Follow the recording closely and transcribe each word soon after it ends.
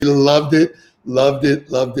Loved it. Loved it.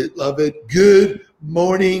 Loved it. Love it. Good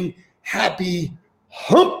morning. Happy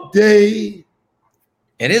hump day.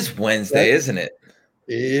 It is Wednesday, isn't it?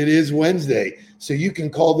 It is Wednesday. So you can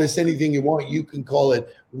call this anything you want. You can call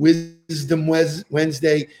it Wisdom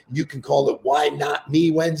Wednesday. You can call it Why Not Me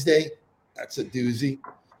Wednesday. That's a doozy.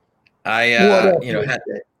 I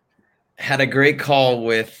had a great call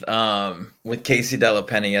with Casey Della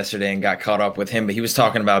Penna yesterday and got caught up with him, but he was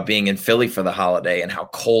talking about being in Philly for the holiday and how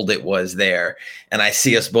cold it was there. And I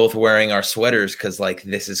see us both wearing our sweaters because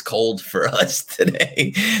this is cold for us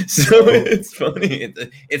today. So it's funny.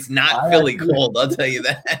 It's not Philly cold, I'll tell you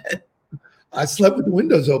that. I slept with the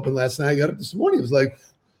windows open last night. I got up this morning. It was like,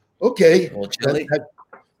 okay, that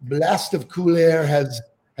blast of cool air has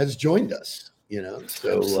joined us,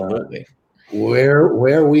 So absolutely.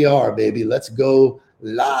 Where we are, baby. Let's go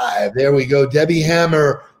live. There we go. Debbie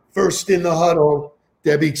Hammer, first in the huddle.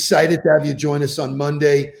 Debbie, excited to have you join us on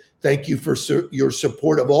Monday. Thank you for your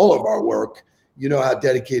support of all of our work. You know how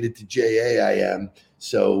dedicated to JA I am.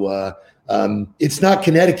 So it's not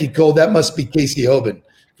Connecticut cold. That must be Casey Hoban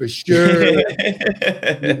for sure.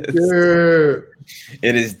 For sure.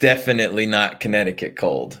 It is definitely not Connecticut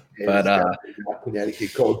cold. But not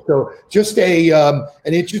Connecticut cold. So just an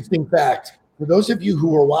interesting fact. For those of you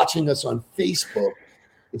who are watching us on Facebook,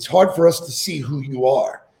 it's hard for us to see who you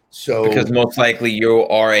are. So because most likely you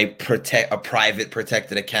are a private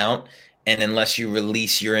protected account, and unless you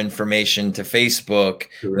release your information to Facebook,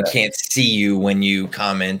 we can't see you when you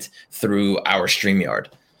comment through our StreamYard.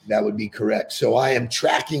 That would be correct. So I am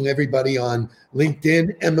tracking everybody on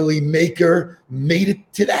LinkedIn. Emily Maker made it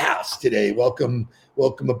to the house today. Welcome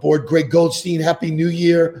aboard. Greg Goldstein, Happy New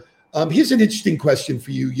Year. Here's an interesting question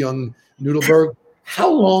for you, young Noodleberg.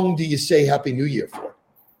 How long do you say Happy New Year for?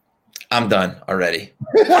 I'm done already.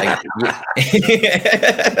 First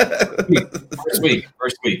week.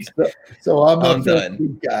 So I'm done.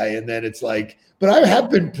 Week guy, and then it's but I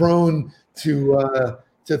have been prone to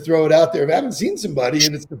throw it out there. If I haven't seen somebody,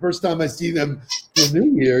 and it's the first time I see them for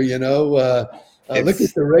New Year, look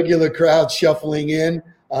at the regular crowd shuffling in.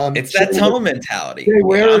 It's that tunnel mentality. Jay,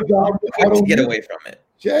 to get away from it.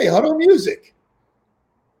 Jay, huddle music.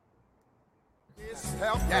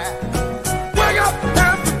 Wake up,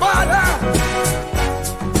 everybody!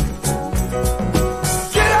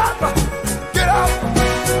 Get up! Get up!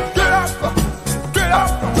 Get up! Get up!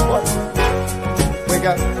 Wake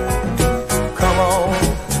up! Come on!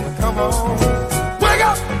 Come on! Wake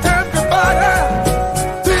up, everybody!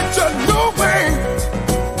 Teach a new way.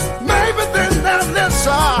 Maybe then they'll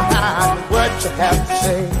listen what you have to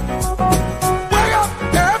say. Wake up,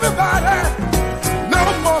 everybody! No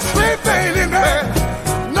more sleeping in bed.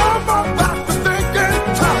 No more back to thinking,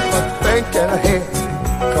 time for thinking ahead.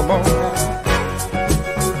 Come on now.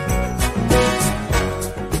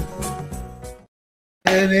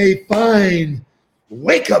 And a fine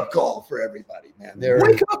wake-up call for everybody, man.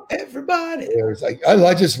 Wake up, everybody.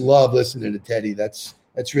 I just love listening to Teddy. That's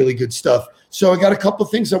really good stuff. So I got a couple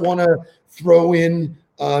of things I want to throw in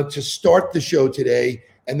to start the show today,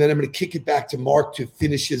 and then I'm going to kick it back to Mark to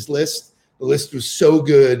finish his list. The list was so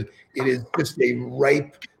good. It is just a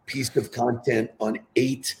ripe piece of content on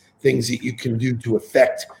 8 things that you can do to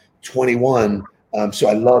affect 21. So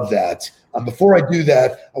I love that. Before I do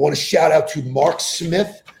that, I want to shout out to Mark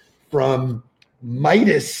Smith from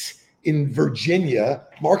Midas in Virginia.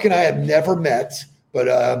 Mark and I have never met, but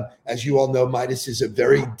as you all know, Midas is a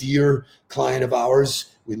very dear client of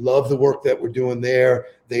ours. We love the work that we're doing there.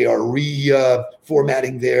 They are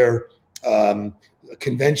reformatting their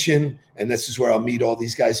convention, and this is where I'll meet all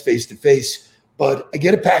these guys face to face. But I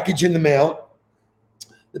get a package in the mail.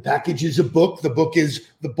 The package is a book. The book is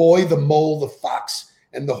The Boy, the Mole, the Fox,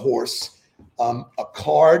 and the Horse. A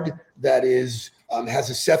card that has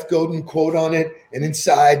a Seth Godin quote on it, and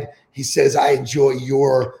inside he says, "I enjoy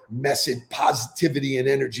your message, positivity, and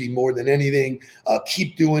energy more than anything.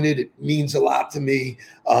 Keep doing it. It means a lot to me."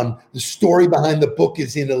 The story behind the book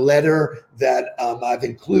is in a letter that I've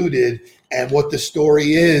included. And what the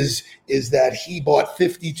story is that he bought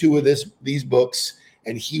 52 of these books,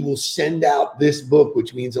 and he will send out this book,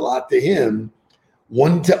 which means a lot to him,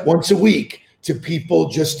 once a week to people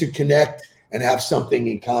just to connect and have something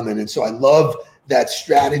in common. And so I love that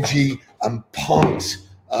strategy. I'm pumped.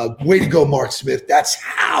 Way to go, Mark Smith. That's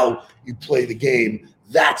how you play the game.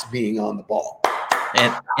 That's being on the ball.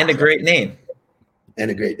 And a great name.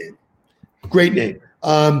 Great name.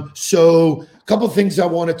 So a couple of things I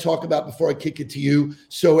want to talk about before I kick it to you.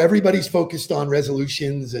 So everybody's focused on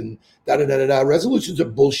resolutions and da-da-da-da-da. Resolutions are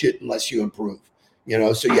bullshit unless you improve.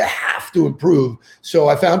 So you have to improve. So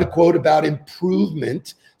I found a quote about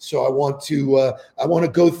improvement. So I want to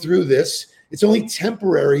go through this. It's only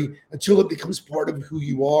temporary until it becomes part of who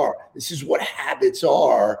you are. This is what habits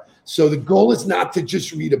are. So the goal is not to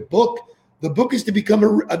just read a book. The goal is to become a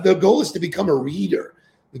reader.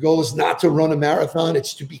 The goal is not to run a marathon.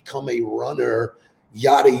 It's to become a runner,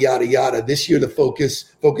 yada, yada, yada. This year, the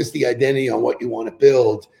focus the identity on what you want to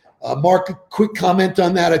build. Mark, a quick comment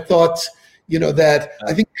on that. I thought, that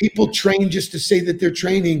I think people train just to say that they're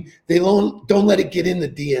training. They don't let it get in the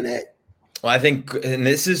DNA. Well, I think, and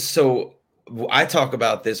this is so, I talk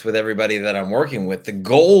about this with everybody that I'm working with. The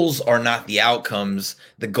goals are not the outcomes.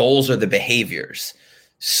 The goals are the behaviors.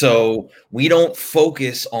 So we don't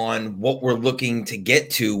focus on what we're looking to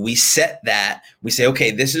get to. We set that. We say,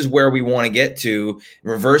 okay, this is where we want to get to,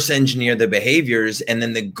 reverse engineer the behaviors, and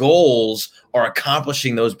then the goals are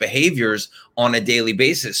accomplishing those behaviors on a daily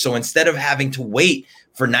basis. So instead of having to wait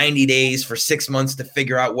for 90 days, for 6 months to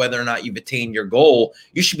figure out whether or not you've attained your goal,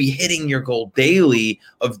 you should be hitting your goal daily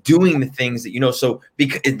of doing the things that So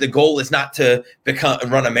because the goal is not to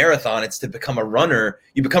run a marathon, it's to become a runner.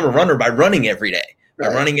 You become a runner by running every day, by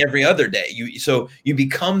running every other day. So you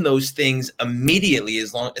become those things immediately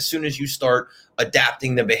as soon as you start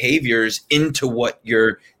adapting the behaviors into what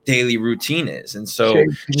your daily routine is. And so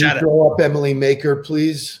Can you throw up Emily Maker,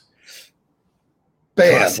 please?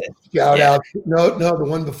 Bam. Shout out. No, the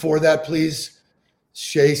one before that, please.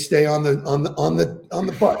 Shay, stay on the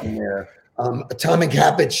button there. Atomic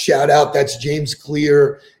Habits, shout out. That's James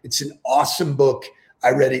Clear. It's an awesome book.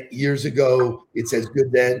 I read it years ago. It's as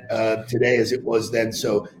good today as it was then.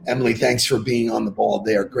 So Emily, thanks for being on the ball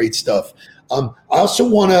there. Great stuff. I also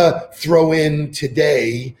want to throw in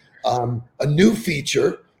today a new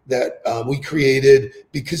feature that we created,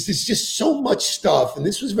 because there's just so much stuff, and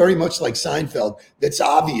this was very much like Seinfeld, that's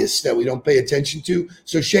obvious that we don't pay attention to.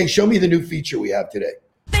 So Shay, show me the new feature we have today.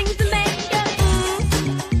 Things that make you go,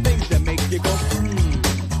 things that make you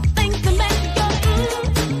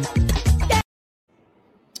go,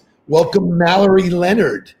 Welcome Mallory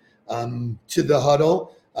Leonard to the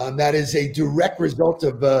huddle. That is a direct result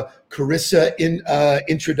of Carissa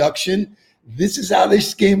introduction. This is how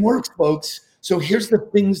this game works, folks. So here's the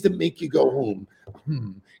things that make you go home.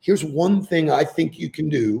 Here's one thing I think you can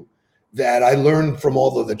do that I learned from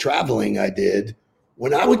all of the traveling I did.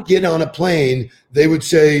 When I would get on a plane, they would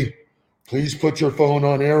say, please put your phone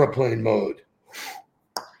on airplane mode.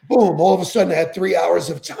 Boom, all of a sudden I had 3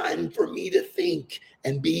 hours of time for me to think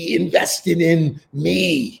and be invested in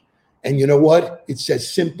me. And you know what? It's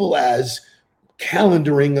as simple as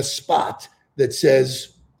calendaring a spot that says,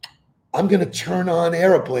 I'm going to turn on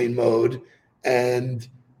airplane mode, and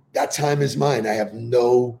that time is mine. I have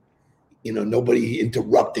nobody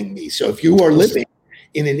interrupting me. So if you are living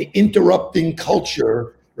in an interrupting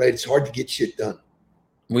culture, right, it's hard to get shit done.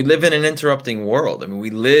 We live in an interrupting world.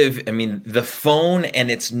 The phone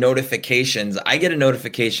and its notifications, I get a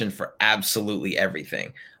notification for absolutely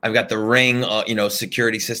everything. I've got the Ring,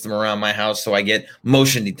 security system around my house. So I get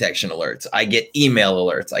motion detection alerts. I get email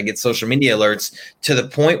alerts. I get social media alerts, to the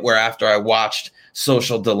point where after I watched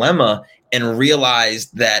Social Dilemma and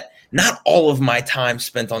realized that not all of my time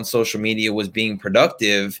spent on social media was being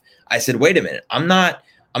productive, I said, wait a minute, I'm not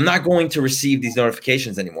going to receive these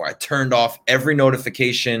notifications anymore. I turned off every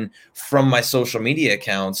notification from my social media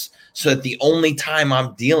accounts, so that the only time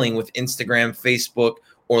I'm dealing with Instagram, Facebook,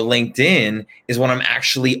 or LinkedIn is when I'm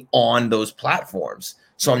actually on those platforms.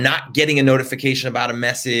 So I'm not getting a notification about a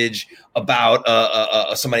message, about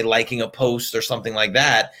somebody liking a post or something like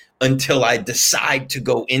that, until I decide to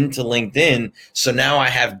go into LinkedIn. So now I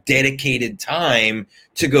have dedicated time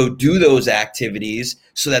to go do those activities,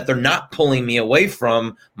 so that they're not pulling me away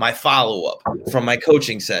from my follow-up, from my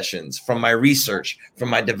coaching sessions, from my research, from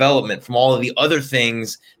my development, from all of the other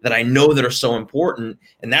things that I know that are so important.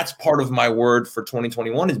 And that's part of my word for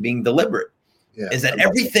 2021, is being deliberate. Is that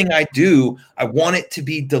everything I do, I want it to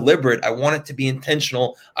be deliberate. I want it to be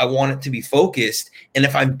intentional. I want it to be focused. And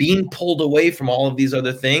if I'm being pulled away from all of these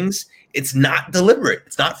other things, it's not deliberate.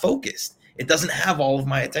 It's not focused. It doesn't have all of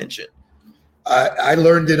my attention. I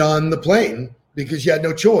learned it on the plane, because you had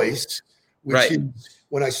no choice, which right. is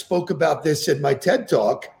when I spoke about this at my TED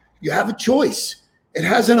Talk. You have a choice. It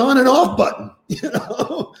has an on and off button,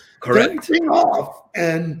 Correct. Turn off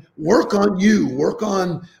and work on you, work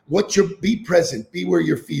on be present, be where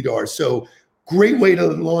your feet are. So great way to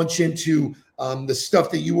launch into the stuff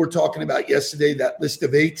that you were talking about yesterday, that list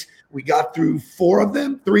of 8. We got through 3 of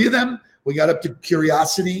them. We got up to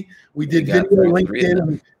curiosity. We did video, LinkedIn,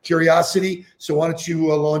 and curiosity. So why don't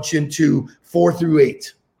you launch into 4 through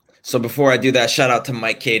 8? So before I do that, shout out to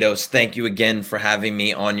Mike Kados. Thank you again for having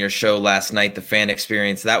me on your show last night, The Fan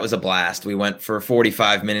Experience. That was a blast. We went for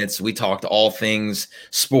 45 minutes. We talked all things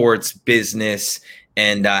sports, business,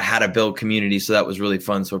 and how to build community. So that was really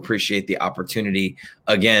fun. So appreciate the opportunity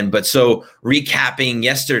again. But so recapping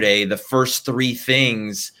yesterday, the first 3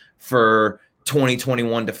 things for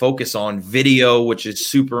 2021 to focus on: video, which is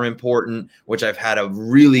super important, which I've had a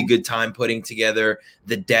really good time putting together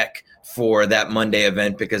the deck for that Monday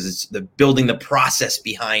event, because it's the building the process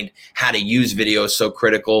behind how to use video is so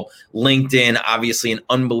critical. LinkedIn, obviously an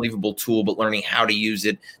unbelievable tool, but learning how to use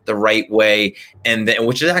it the right way. And then,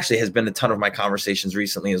 which actually has been a ton of my conversations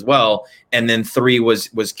recently as well. And then 3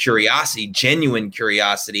 was curiosity, genuine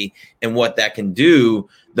curiosity, and what that can do.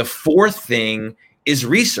 The 4th thing is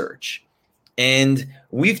research. And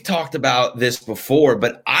we've talked about this before,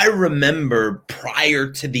 but I remember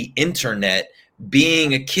prior to the internet,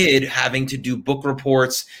 being a kid, having to do book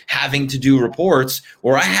reports, having to do reports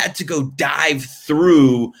where I had to go dive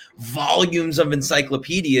through volumes of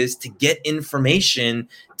encyclopedias to get information,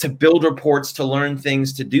 to build reports, to learn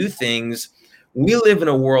things, to do things. We live in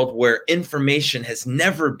a world where information has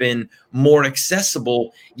never been more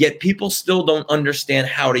accessible, yet people still don't understand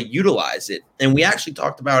how to utilize it. And we actually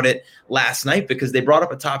talked about it last night because they brought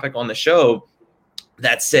up a topic on the show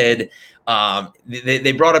that said,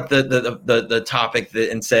 they brought up the topic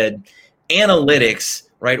and said analytics,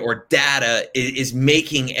 right, or data is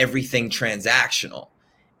making everything transactional.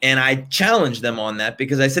 And I challenged them on that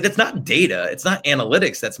because I said, it's not data, it's not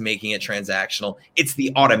analytics that's making it transactional. It's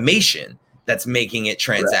the automation that's making it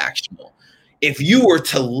transactional. Right. If you were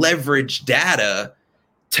to leverage data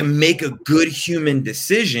to make a good human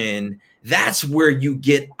decision, that's where you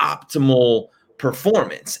get optimal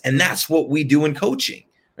performance. And that's what we do in coaching.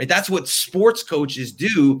 Right? That's what sports coaches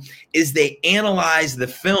do, is they analyze the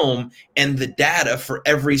film and the data for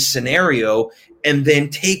every scenario and then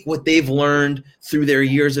take what they've learned through their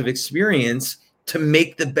years of experience to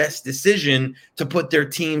make the best decision to put their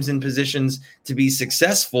teams in positions to be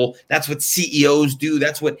successful. That's what CEOs do.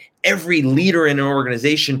 That's what every leader in an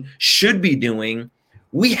organization should be doing.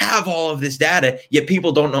 We have all of this data, yet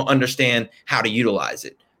people don't understand how to utilize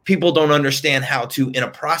it. People don't understand how to, in a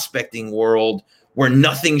prospecting world where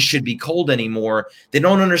nothing should be cold anymore, they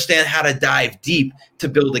don't understand how to dive deep to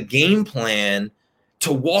build a game plan,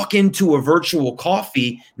 to walk into a virtual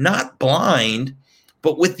coffee, not blind,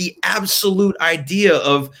 but with the absolute idea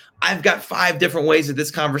of, I've got 5 different ways that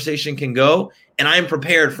this conversation can go, and I'm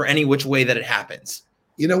prepared for any which way that it happens.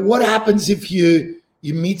 You know, what happens if you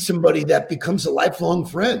meet somebody that becomes a lifelong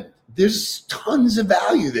friend? There's tons of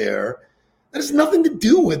value there. That has nothing to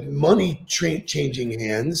do with money changing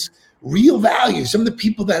hands. Real value. Some of the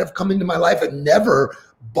people that have come into my life have never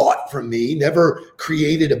bought from me, never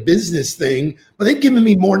created a business thing, but they've given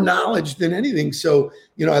me more knowledge than anything. So,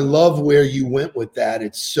 you know, I love where you went with that.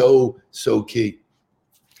 It's so key.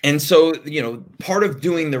 And so, you know, part of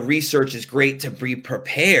doing the research is great to be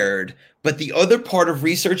prepared, but the other part of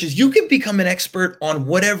research is you can become an expert on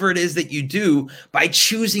whatever it is that you do by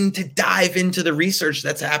choosing to dive into the research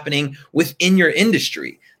that's happening within your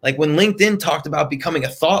industry. Like when LinkedIn talked about becoming a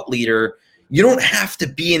thought leader, you don't have to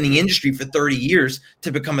be in the industry for 30 years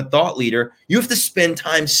to become a thought leader. You have to spend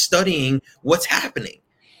time studying what's happening.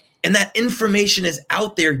 And that information is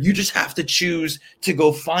out there. You just have to choose to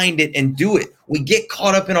go find it and do it. We get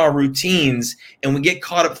caught up in our routines and we get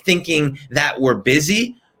caught up thinking that we're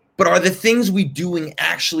busy, but are the things we doing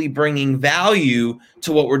actually bringing value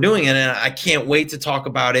to what we're doing? And I can't wait to talk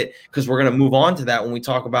about it because we're going to move on to that when we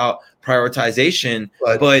talk about prioritization.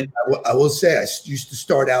 But I will say, I used to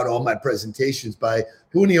start out all my presentations by,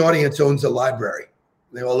 who in the audience owns a library?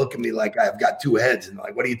 And they all look at me like I've got 2 heads and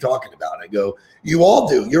like, what are you talking about? I go, you all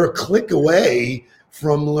do. You're a click away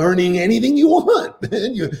from learning anything you want.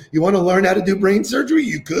 You want to learn how to do brain surgery?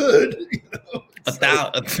 You could. You know?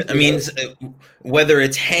 I mean, whether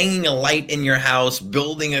it's hanging a light in your house,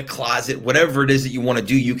 building a closet, whatever it is that you want to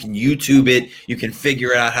do, you can YouTube it. You can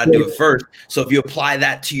figure out how to do it first. So if you apply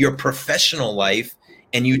that to your professional life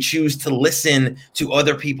and you choose to listen to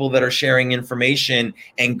other people that are sharing information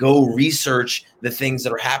and go research the things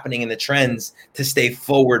that are happening in the trends to stay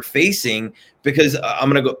forward facing, because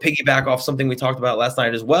I'm going to go piggyback off something we talked about last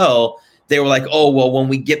night as well. They were like, oh, well, when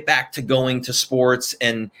we get back to going to sports,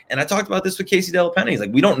 and I talked about this with Casey Delapenny. He's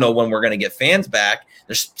like, we don't know when we're going to get fans back.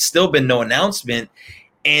 There's still been no announcement.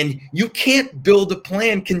 And you can't build a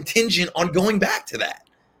plan contingent on going back to that.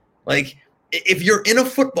 Like, if you're in a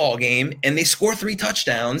football game and they score 3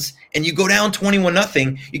 touchdowns and you go down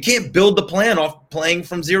 21-0, you can't build the plan off playing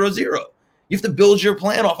from 0-0. You have to build your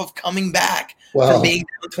plan off of coming back from being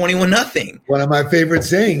down 21-0. One of my favorite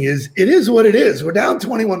saying is, "It is what it is. We're down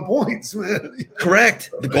 21 points." Correct.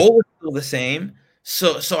 The goal is still the same.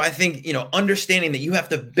 So I think, understanding that you have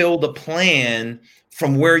to build a plan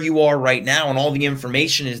from where you are right now, and all the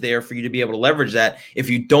information is there for you to be able to leverage that if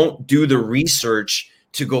you don't do the research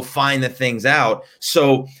to go find the things out.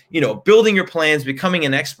 So, building your plans, becoming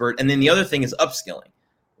an expert. And then the other thing is upskilling.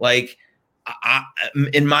 Like,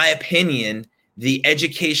 in my opinion, the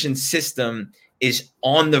education system is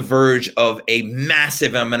on the verge of a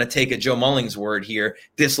massive, I'm going to take a Joe Mullings word here,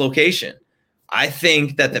 dislocation. I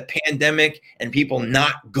think that the pandemic and people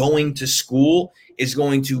not going to school is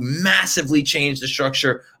going to massively change the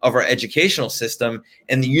structure of our educational system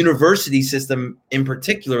and the university system in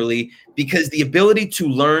particularly, because the ability to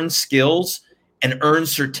learn skills and earn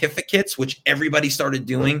certificates, which everybody started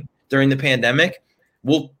doing during the pandemic,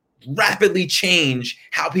 will rapidly change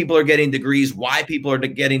how people are getting degrees, why people are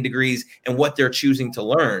getting degrees, and what they're choosing to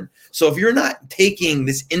learn. So if you're not taking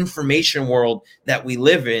this information world that we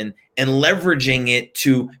live in and leveraging it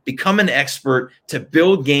to become an expert, to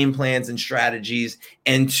build game plans and strategies,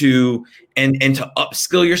 and to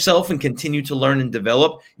upskill yourself and continue to learn and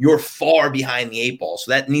develop, you're far behind the 8 ball.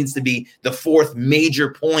 So that needs to be the fourth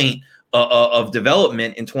major point of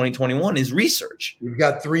development in 2021 is research. You've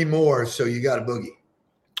got 3 more, so you got a boogie.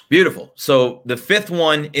 Beautiful. So the 5th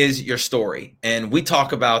one is your story. And we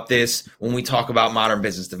talk about this when we talk about modern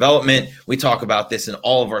business development. We talk about this in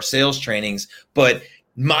all of our sales trainings, but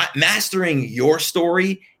mastering your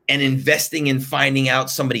story and investing in finding out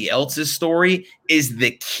somebody else's story is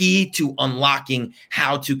the key to unlocking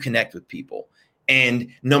how to connect with people. And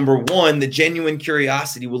number one, the genuine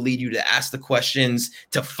curiosity will lead you to ask the questions,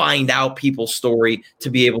 to find out people's story, to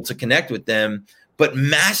be able to connect with them. But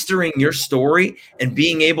mastering your story and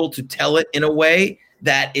being able to tell it in a way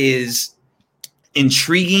that is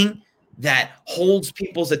intriguing, that holds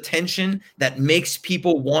people's attention, that makes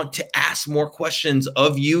people want to ask more questions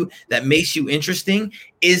of you, that makes you interesting,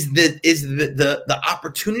 is the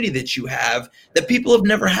opportunity that you have that people have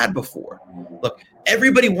never had before. Look,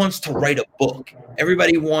 everybody wants to write a book.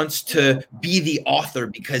 Everybody wants to be the author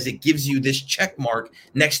because it gives you this check mark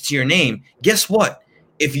next to your name. Guess what?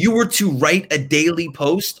 If you were to write a daily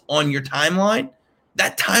post on your timeline,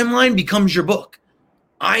 that timeline becomes your book.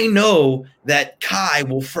 I know that Kai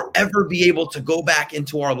will forever be able to go back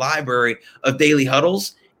into our library of daily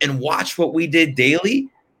huddles and watch what we did daily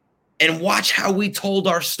and watch how we told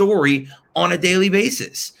our story on a daily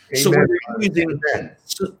basis. Amen.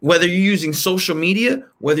 So whether you're using social media,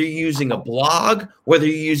 whether you're using a blog, whether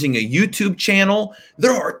you're using a YouTube channel,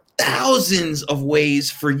 there are thousands of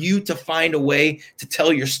ways for you to find a way to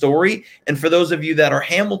tell your story. And for those of you that are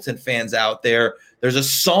Hamilton fans out there, there's a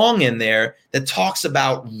song in there that talks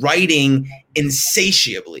about writing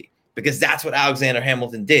insatiably, because that's what Alexander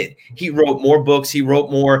Hamilton did. He wrote more books. He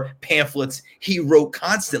wrote more pamphlets. He wrote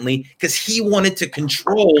constantly because he wanted to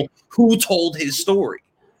control who told his story.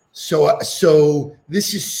 So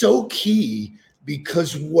this is so key,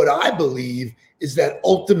 because what I believe is that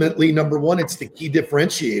ultimately, number one, it's the key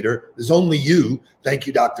differentiator. There's only you. Thank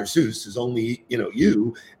you, Dr. Seuss. There's only,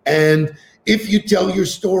 you. And if you tell your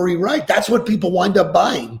story right, that's what people wind up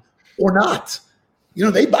buying or not.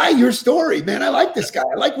 They buy your story. Man, I like this guy.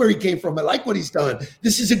 I like where he came from. I like what he's done.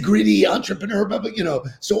 This is a gritty entrepreneur, but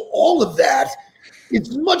so all of that,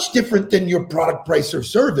 it's much different than your product, price, or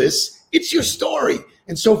service. It's your story.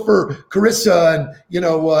 And so for Carissa and,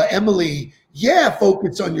 Emily,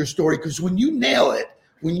 focus on your story, because when you nail it,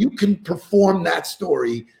 when you can perform that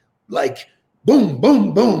story, like boom,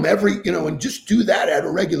 boom, boom, and just do that at a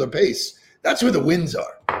regular pace, that's where the wins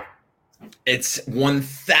are. It's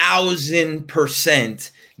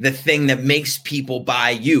 1000% the thing that makes people buy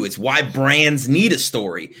you. It's why brands need a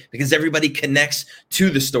story, because everybody connects to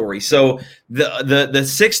the story. So the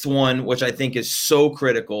 6th one, which I think is so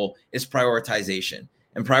critical, is prioritization.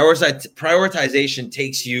 And prioritization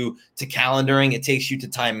takes you to calendaring. It takes you to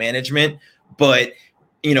time management. But,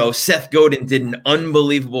 Seth Godin did an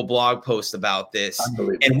unbelievable blog post about this.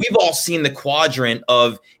 And we've all seen the quadrant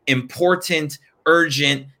of important,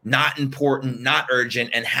 urgent, not important, not urgent,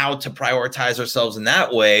 and how to prioritize ourselves in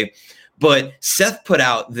that way. But Seth put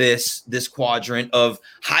out this quadrant of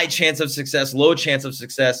high chance of success, low chance of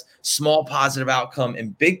success, small positive outcome,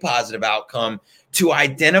 and big positive outcome, to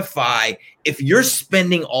identify if you're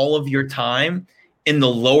spending all of your time in the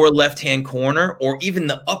lower left-hand corner or even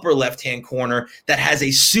the upper left-hand corner that has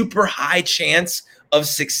a super high chance of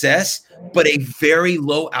success, but a very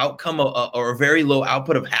low outcome or a very low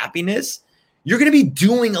output of happiness, you're going to be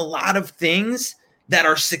doing a lot of things that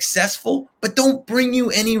are successful, but don't bring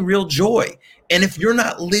you any real joy. And if you're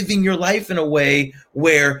not living your life in a way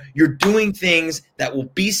where you're doing things that will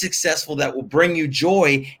be successful, that will bring you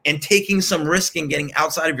joy, and taking some risk and getting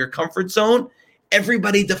outside of your comfort zone,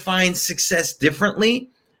 everybody defines success differently.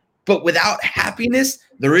 But without happiness,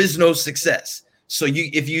 there is no success. So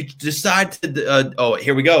if you decide to,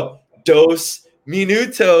 here we go, 2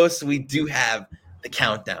 minutos, we do have the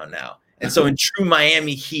countdown now. And so in true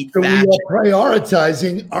Miami Heat fashion, we are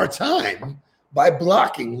prioritizing our time by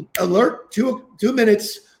blocking alert 2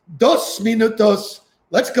 minutes, 2 minutos.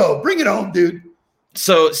 Let's go. Bring it home, dude.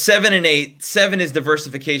 So 7 and 8, 7 is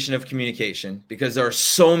diversification of communication, because there are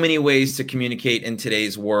so many ways to communicate in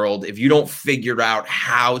today's world. If you don't figure out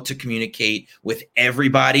how to communicate with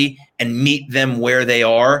everybody and meet them where they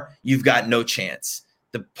are, you've got no chance.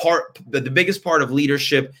 The biggest part of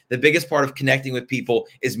leadership, the biggest part of connecting with people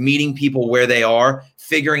is meeting people where they are,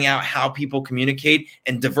 figuring out how people communicate,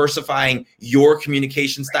 and diversifying your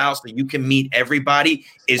communication style so you can meet everybody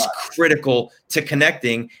is critical to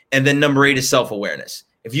connecting. And then number 8 is self-awareness.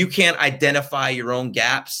 If you can't identify your own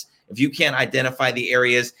gaps, if you can't identify the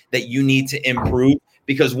areas that you need to improve,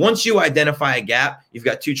 because once you identify a gap, you've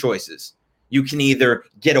got 2 choices. You can either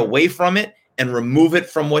get away from it and remove it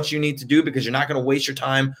from what you need to do, because you're not going to waste your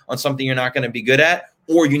time on something you're not going to be good at,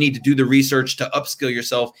 or you need to do the research to upskill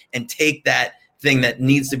yourself and take that thing that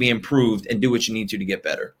needs to be improved and do what you need to get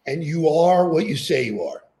better. And you are what you say you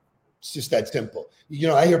are. It's just that simple. You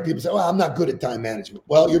know, I hear people say, well, I'm not good at time management.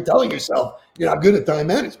 Well, you're telling yourself you're not good at time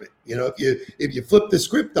management. You know, if you flip the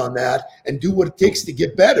script on that and do what it takes to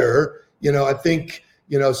get better, you know, I think,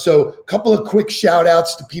 you know, so a couple of quick shout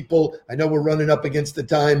outs to people. I know we're running up against the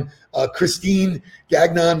time. Christine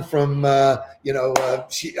Gagnon from, I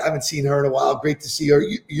haven't seen her in a while. Great to see her.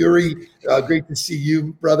 Yuri, great to see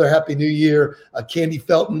you, brother. Happy New Year. Candy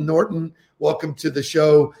Felton Norton, welcome to the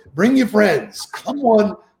show. Bring your friends. Come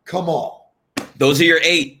on, come on. Those are your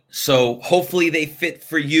 8. So hopefully they fit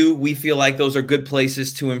for you. We feel like those are good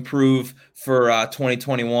places to improve for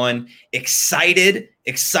 2021. Excited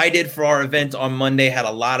for our event on Monday. Had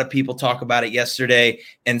a lot of people talk about it yesterday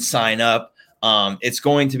and sign up. It's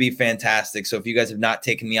going to be fantastic. So if you guys have not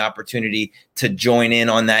taken the opportunity to join in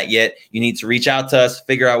on that yet, you need to reach out to us,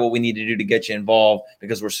 figure out what we need to do to get you involved,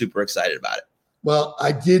 because we're super excited about it. Well,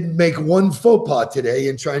 I did make one faux pas today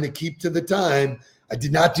in trying to keep to the time. I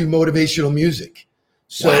did not do motivational music.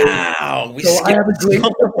 So, wow. I have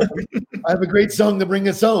a great song to bring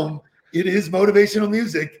us home. It is motivational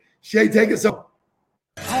music. Shay, take us home.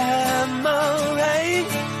 I'm alright,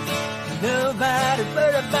 nobody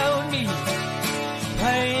but about me.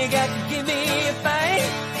 Why you got to give me